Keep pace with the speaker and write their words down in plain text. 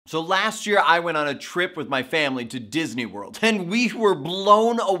So last year I went on a trip with my family to Disney World, and we were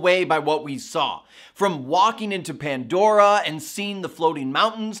blown away by what we saw. From walking into Pandora and seeing the floating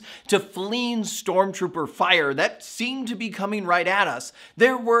mountains to fleeing stormtrooper fire that seemed to be coming right at us,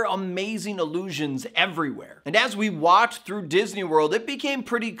 there were amazing illusions everywhere. And as we walked through Disney World, it became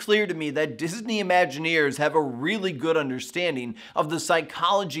pretty clear to me that Disney Imagineers have a really good understanding of the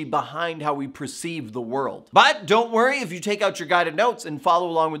psychology behind how we perceive the world. But don't worry, if you take out your guided notes and follow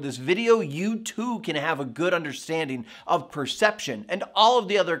along with this video, you too can have a good understanding of perception and all of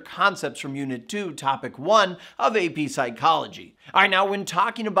the other concepts from Unit 2, Topic 1 of AP Psychology. All right, now when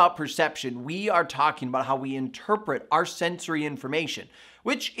talking about perception, we are talking about how we interpret our sensory information,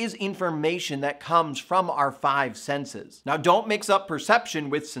 which is information that comes from our 5 senses. Now, don't mix up perception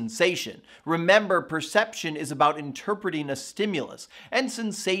with sensation. Remember, perception is about interpreting a stimulus, and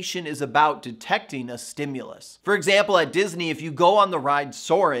sensation is about detecting a stimulus. For example, at Disney, if you go on the ride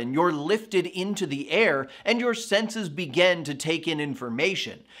Soarin', you're lifted into the air, and your senses begin to take in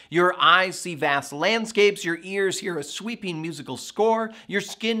information. Your eyes see vast landscapes, your ears hear a sweeping musical score, your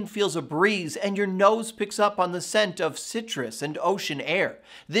skin feels a breeze, and your nose picks up on the scent of citrus and ocean air.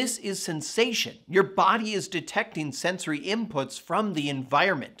 This is sensation. Your body is detecting sensory inputs from the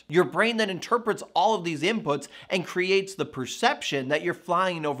environment. Your brain then interprets all of these inputs and creates the perception that you're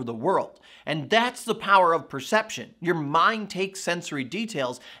flying over the world. And that's the power of perception. Your mind takes sensory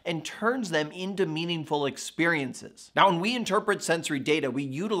details and turns them into meaningful experiences. Now, when we interpret sensory data, we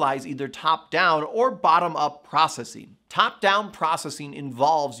utilize either top-down or bottom-up processing. Top-down processing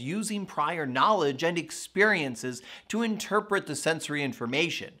involves using prior knowledge and experiences to interpret the sensory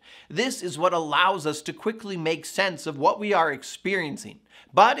information. This is what allows us to quickly make sense of what we are experiencing.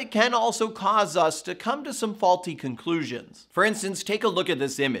 But it can also cause us to come to some faulty conclusions. For instance, take a look at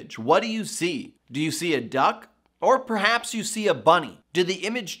this image. What do you see? Do you see a duck? Or perhaps you see a bunny. Did the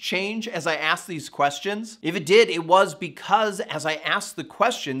image change as I asked these questions? If it did, it was because as I asked the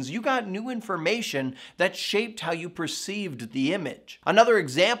questions, you got new information that shaped how you perceived the image. Another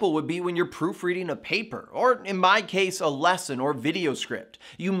example would be when you're proofreading a paper, or in my case, a lesson or video script.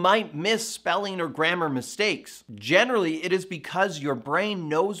 You might miss spelling or grammar mistakes. Generally, it is because your brain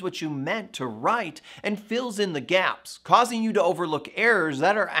knows what you meant to write and fills in the gaps, causing you to overlook errors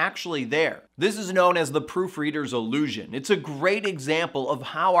that are actually there. This is known as the proofreader's illusion. It's a great example of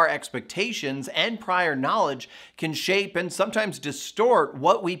how our expectations and prior knowledge can shape and sometimes distort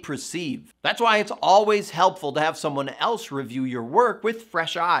what we perceive. That's why it's always helpful to have someone else review your work with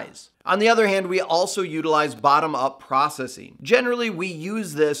fresh eyes. On the other hand, we also utilize bottom-up processing. Generally, we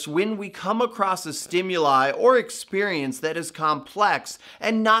use this when we come across a stimuli or experience that is complex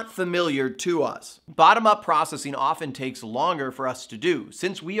and not familiar to us. Bottom-up processing often takes longer for us to do,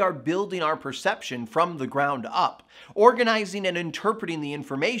 since we are building our perception from the ground up, organizing and interpreting the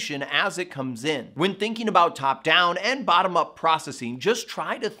information as it comes in. When thinking about top-down and bottom-up processing, just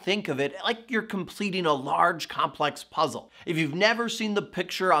try to think of it like you're completing a large, complex puzzle. If you've never seen the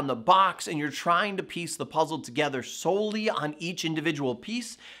picture on the box and you're trying to piece the puzzle together solely on each individual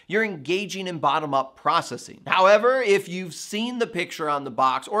piece, you're engaging in bottom-up processing. However, if you've seen the picture on the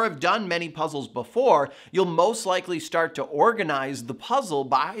box or have done many puzzles before, you'll most likely start to organize the puzzle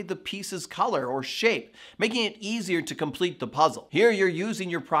by the piece's color or shape, making it easier to complete the puzzle. Here, you're using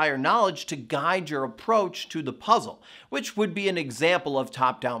your prior knowledge to guide your approach to the puzzle, which would be an example of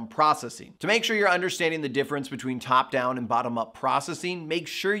top-down processing. To make sure you're understanding the difference between top-down and bottom-up processing, make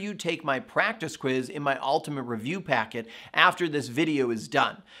sure you take my practice quiz in my ultimate review packet after this video is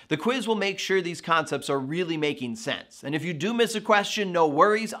done. The quiz will make sure these concepts are really making sense. And if you do miss a question, no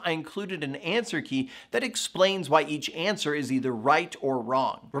worries, I included an answer key that explains why each answer is either right or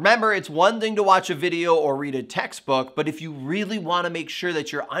wrong. Remember, it's one thing to watch a video or read a textbook, but if you really want to make sure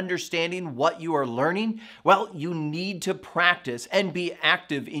that you're understanding what you are learning, well, you need to practice and be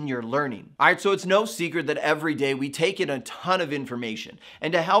active in your learning. All right, so it's no secret that every day we take in a ton of information,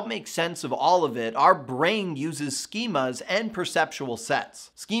 and to help make sense of all of it, our brain uses schemas and perceptual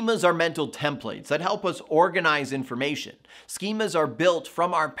sets. Schemas are mental templates that help us organize information. Schemas are built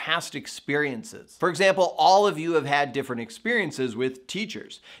from our past experiences. For example, all of you have had different experiences with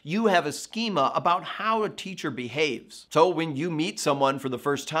teachers. You have a schema about how a teacher behaves. So when you meet someone for the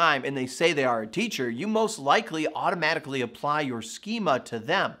first time and they say they are a teacher, you most likely automatically apply your schema to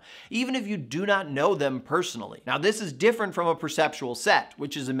them, even if you do not know them personally. Now, this is different from a perceptual set,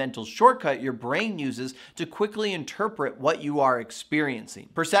 which is a mental shortcut your brain uses to quickly interpret what you are experiencing.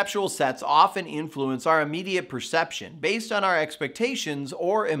 Perceptual sets often influence our immediate perception based on our expectations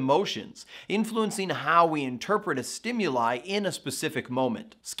or emotions, influencing how we interpret a stimuli in a specific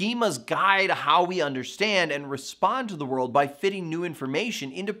moment. Schemas guide how we understand and respond to the world by fitting new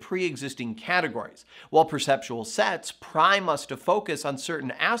information into pre-existing categories, while perceptual sets prime us to focus on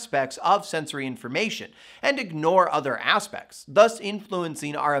certain aspects of sensory information and ignore other aspects, thus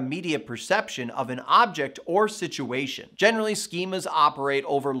influencing our immediate perception of an object or situation. Generally, schemas operate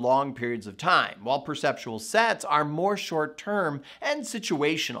over long periods of time, while perceptual sets are more short-term and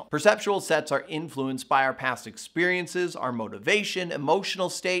situational. Perceptual sets are influenced by our past experiences, our motivation, emotional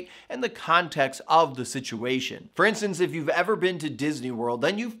state, and the context of the situation. For instance, if you've ever been to Disney World,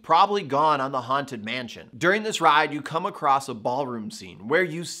 then you've probably gone on the Haunted Mansion. During this ride, you come across a ballroom scene where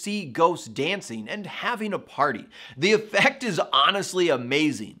you see ghosts dancing and having a party. The effect is honestly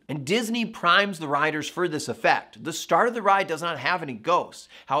amazing, and Disney primes the riders for this effect. The start of the ride does not have any ghosts.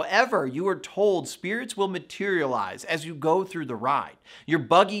 However, you are told spirits will materialize as you go through the ride. Your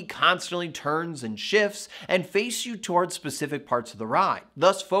buggy constantly turns and shifts and face you towards specific parts of the ride,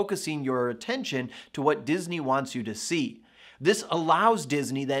 thus focusing your attention to what Disney wants you to see. This allows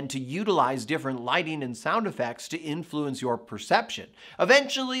Disney then to utilize different lighting and sound effects to influence your perception,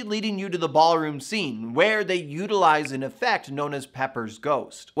 eventually leading you to the ballroom scene, where they utilize an effect known as Pepper's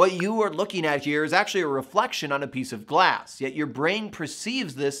Ghost. What you are looking at here is actually a reflection on a piece of glass, yet your brain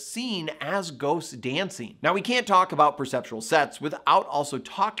perceives this scene as ghosts dancing. Now, we can't talk about perceptual sets without also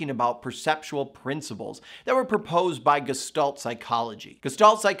talking about perceptual principles that were proposed by Gestalt Psychology.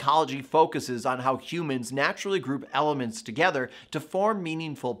 Gestalt Psychology focuses on how humans naturally group elements together to form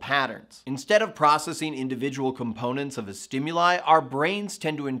meaningful patterns. Instead of processing individual components of a stimuli, our brains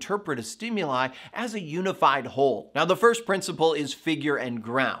tend to interpret a stimuli as a unified whole. Now, the first principle is figure and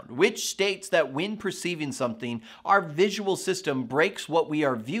ground, which states that when perceiving something, our visual system breaks what we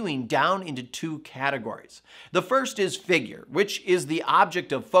are viewing down into two categories. The first is figure, which is the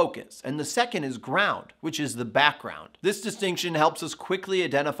object of focus, and the second is ground, which is the background. This distinction helps us quickly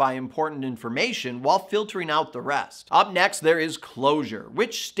identify important information while filtering out the rest. Up next, there is closure,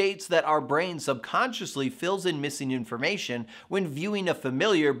 which states that our brain subconsciously fills in missing information when viewing a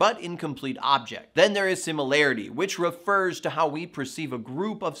familiar but incomplete object. Then there is similarity, which refers to how we perceive a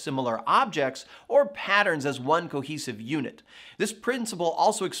group of similar objects or patterns as one cohesive unit. This principle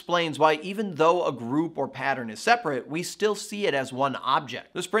also explains why even though a group or pattern is separate, we still see it as one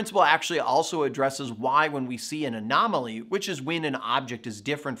object. This principle actually also addresses why when we see an anomaly, which is when an object is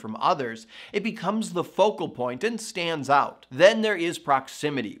different from others, it becomes the focal point and stands out. Then there is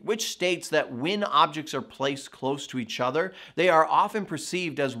proximity, which states that when objects are placed close to each other, they are often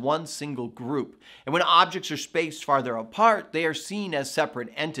perceived as one single group. And when objects are spaced farther apart, they are seen as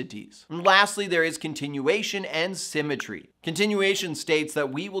separate entities. And lastly, there is continuation and symmetry. Continuation states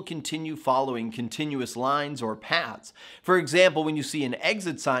that we will continue following continuous lines or paths. For example, when you see an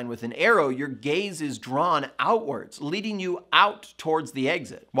exit sign with an arrow, your gaze is drawn outwards, leading you out towards the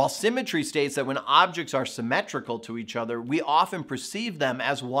exit. While symmetry states that when objects are symmetrical to each other, we often perceive them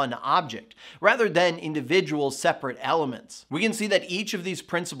as one object, rather than individual separate elements. We can see that each of these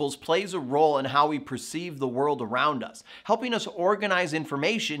principles plays a role in how we perceive the world around us, helping us organize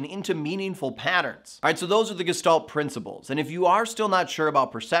information into meaningful patterns. All right, so those are the Gestalt principles. And if you are still not sure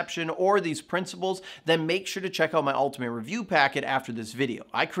about perception or these principles, then make sure to check out my ultimate review packet after this video.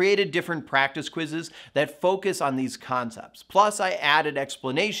 I created different practice quizzes that focus on these concepts. Plus, I added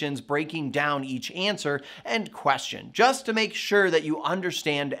explanations breaking down each answer and question, just to make sure that you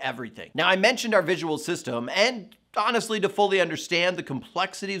understand everything. Now, I mentioned our visual system, and honestly, to fully understand the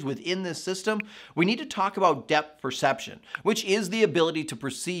complexities within this system, we need to talk about depth perception, which is the ability to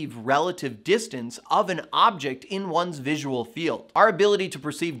perceive relative distance of an object in one's visual field. Our ability to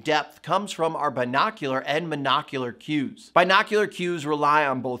perceive depth comes from our binocular and monocular cues. Binocular cues rely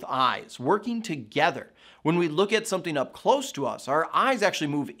on both eyes working together. When we look at something up close to us, our eyes actually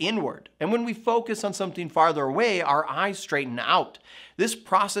move inward. And when we focus on something farther away, our eyes straighten out. This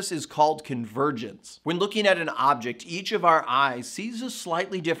process is called convergence. When looking at an object, each of our eyes sees a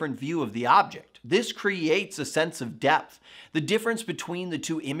slightly different view of the object. This creates a sense of depth. The difference between the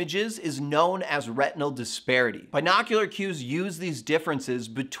two images is known as retinal disparity. Binocular cues use these differences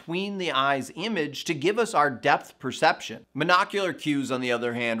between the eye's image to give us our depth perception. Monocular cues, on the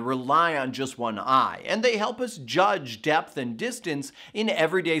other hand, rely on just one eye, and they help us judge depth and distance in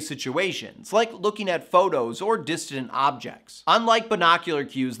everyday situations, like looking at photos or distant objects. Unlike binoculars, monocular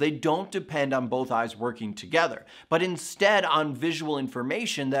cues, they don't depend on both eyes working together, but instead on visual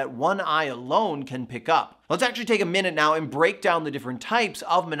information that one eye alone can pick up. Let's actually take a minute now and break down the different types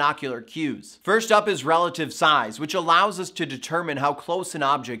of monocular cues. First up is relative size, which allows us to determine how close an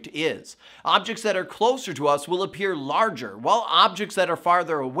object is. Objects that are closer to us will appear larger, while objects that are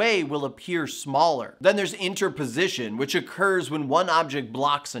farther away will appear smaller. Then there's interposition, which occurs when one object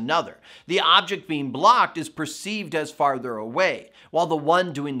blocks another. The object being blocked is perceived as farther away, while the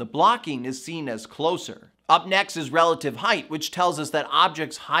one doing the blocking is seen as closer. Up next is relative height, which tells us that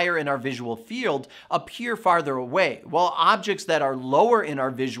objects higher in our visual field appear farther away, while objects that are lower in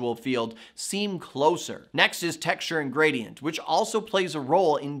our visual field seem closer. Next is texture and gradient, which also plays a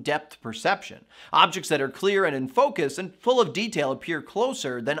role in depth perception. Objects that are clear and in focus and full of detail appear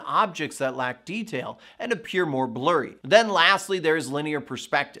closer than objects that lack detail and appear more blurry. Then lastly, there is linear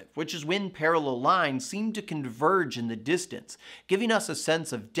perspective, which is when parallel lines seem to converge in the distance, giving us a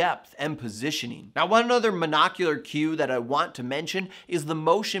sense of depth and positioning. Now, one other monocular cue that I want to mention is the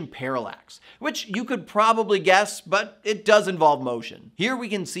motion parallax, which you could probably guess, but it does involve motion. Here we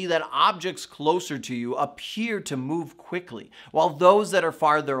can see that objects closer to you appear to move quickly, while those that are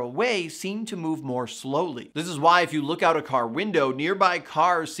farther away seem to move more slowly. This is why if you look out a car window, nearby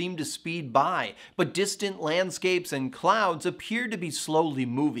cars seem to speed by, but distant landscapes and clouds appear to be slowly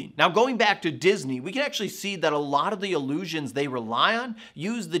moving. Now, going back to Disney, we can actually see that a lot of the illusions they rely on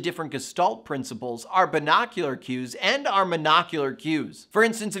use the different Gestalt principles, our binocular cues, and our monocular cues. For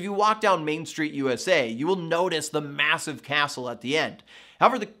instance, if you walk down Main Street, USA, you will notice the massive castle at the end.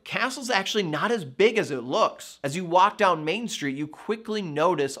 However, the castle's actually not as big as it looks. As you walk down Main Street, you quickly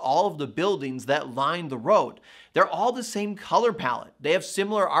notice all of the buildings that line the road. They're all the same color palette. They have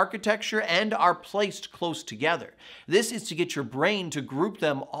similar architecture and are placed close together. This is to get your brain to group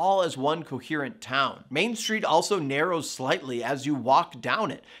them all as one coherent town. Main Street also narrows slightly as you walk down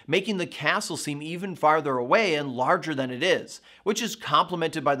it, making the castle seem even farther away and larger than it is, which is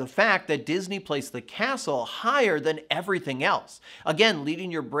complemented by the fact that Disney placed the castle higher than everything else, again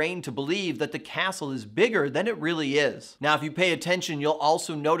leading your brain to believe that the castle is bigger than it really is. Now, if you pay attention, you'll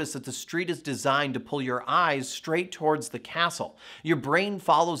also notice that the street is designed to pull your eyes straight towards the castle. Your brain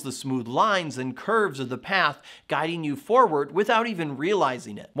follows the smooth lines and curves of the path, guiding you forward without even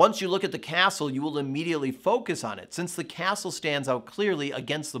realizing it. Once you look at the castle, you will immediately focus on it, since the castle stands out clearly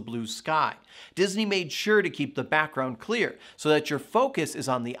against the blue sky. Disney made sure to keep the background clear so that your focus is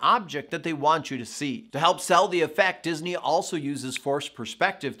on the object that they want you to see. To help sell the effect, Disney also uses forced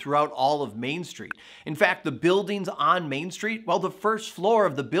perspective throughout all of Main Street. In fact, the buildings on Main Street, well, the first floor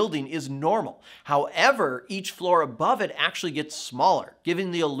of the building is normal. However, each floor above it actually gets smaller,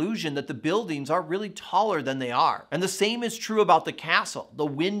 giving the illusion that the buildings are really taller than they are. And the same is true about the castle. The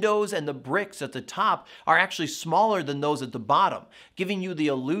windows and the bricks at the top are actually smaller than those at the bottom, giving you the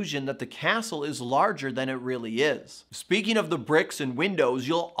illusion that the castle is larger than it really is. Speaking of the bricks and windows,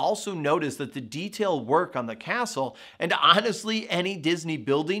 you'll also notice that the detail work on the castle, and honestly any Disney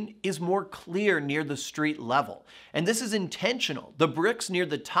building, is more clear near the street level. And this is intentional. The bricks near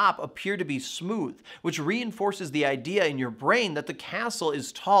the top appear to be smooth, which reinforces the idea in your brain that the castle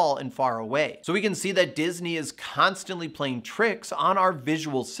is tall and far away. So we can see that Disney is constantly playing tricks on our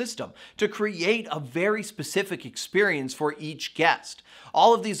visual system to create a very specific experience for each guest.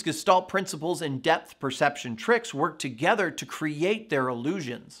 All of these Gestalt principles and depth perception tricks work together to create their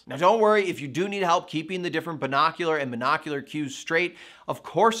illusions. Now, don't worry if you do need help keeping the different binocular and monocular cues straight. Of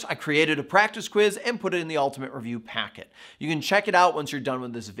course, I created a practice quiz and put it in the Ultimate Review packet. You can check it out once you're done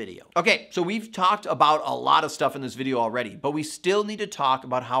with this video. Okay, so we've talked about a lot of stuff in this video already, but we still need to talk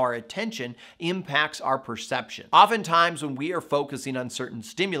about how our attention impacts our perception. Oftentimes, when we are focusing on certain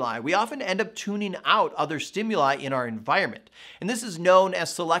stimuli, we often end up tuning out other stimuli in our environment. And this is known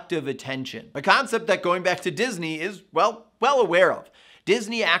as selective attention, a concept that, going back to Disney, is well aware of.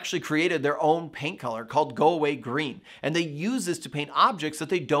 Disney actually created their own paint color called Go Away Green, and they use this to paint objects that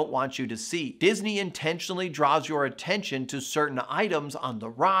they don't want you to see. Disney intentionally draws your attention to certain items on the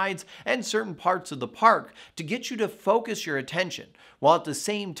rides and certain parts of the park to get you to focus your attention, while at the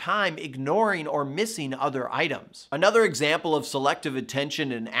same time ignoring or missing other items. Another example of selective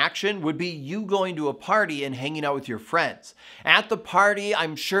attention in action would be you going to a party and hanging out with your friends. At the party,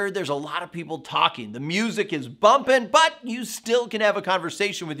 I'm sure there's a lot of people talking. The music is bumping, but you still can have a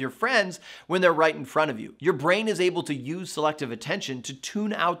conversation with your friends when they're right in front of you. Your brain is able to use selective attention to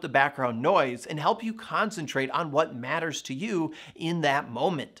tune out the background noise and help you concentrate on what matters to you in that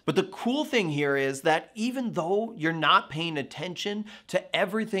moment. But the cool thing here is that even though you're not paying attention to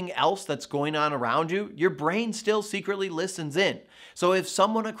everything else that's going on around you, your brain still secretly listens in. So if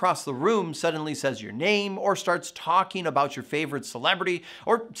someone across the room suddenly says your name or starts talking about your favorite celebrity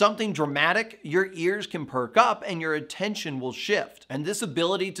or something dramatic, your ears can perk up and your attention will shift. And this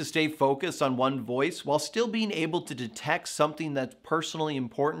ability to stay focused on one voice while still being able to detect something that's personally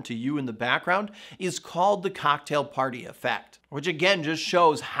important to you in the background is called the cocktail party effect, which again just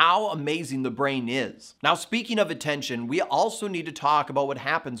shows how amazing the brain is. Now, speaking of attention, we also need to talk about what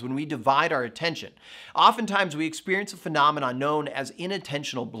happens when we divide our attention. Oftentimes, we experience a phenomenon known as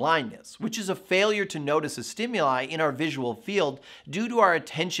inattentional blindness, which is a failure to notice a stimuli in our visual field due to our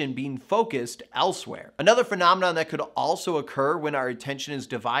attention being focused elsewhere. Another phenomenon that could also occur when our attention is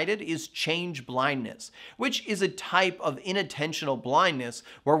divided is change blindness, which is a type of inattentional blindness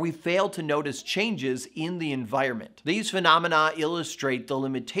where we fail to notice changes in the environment. These phenomena illustrate the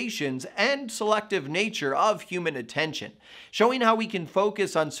limitations and selective nature of human attention, showing how we can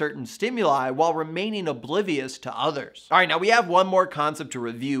focus on certain stimuli while remaining oblivious to others. All right, now we have one more concept to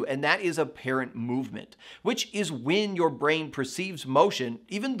review, and that is apparent movement, which is when your brain perceives motion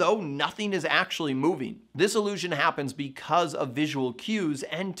even though nothing is actually moving. This illusion happens because of visual cues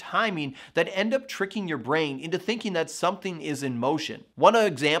and timing that end up tricking your brain into thinking that something is in motion. One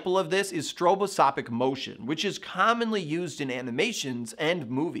example of this is stroboscopic motion, which is commonly used in animations and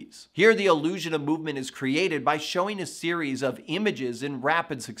movies. Here, the illusion of movement is created by showing a series of images in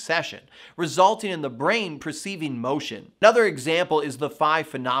rapid succession, resulting in the brain perceiving motion. Another example is the phi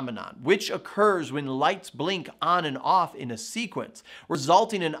phenomenon, which occurs when lights blink on and off in a sequence,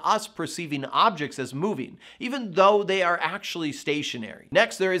 resulting in us perceiving objects as moving, even though they are actually stationary.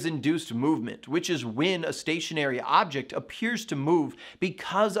 Next, there is induced movement, which is when a stationary object appears to move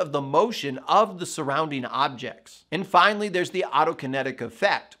because of the motion of the surrounding objects. And finally, there's the autokinetic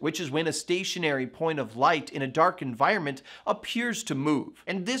effect, which is when a stationary point of light in a dark environment appears to move.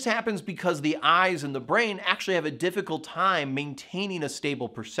 And this happens because the eyes and the brain actually have a difficult time maintaining a stable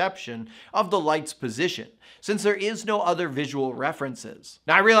perception of the light's position, since there is no other visual references.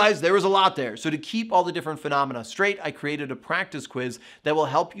 Now, I realize there was a lot there, so to keep all the different phenomena straight, I created a practice quiz that will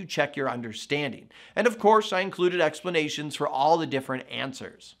help you check your understanding. And of course, I included explanations for all the different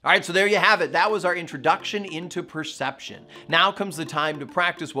answers. All right, so there you have it. That was our introduction into perception. Now comes the time to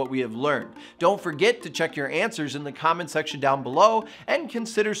practice what we have learned. Don't forget to check your answers in the comment section down below and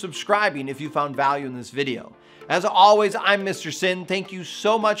consider subscribing if you found value in this video. As always, I'm Mr. Sinn. Thank you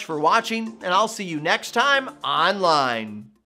so much for watching, and I'll see you next time online.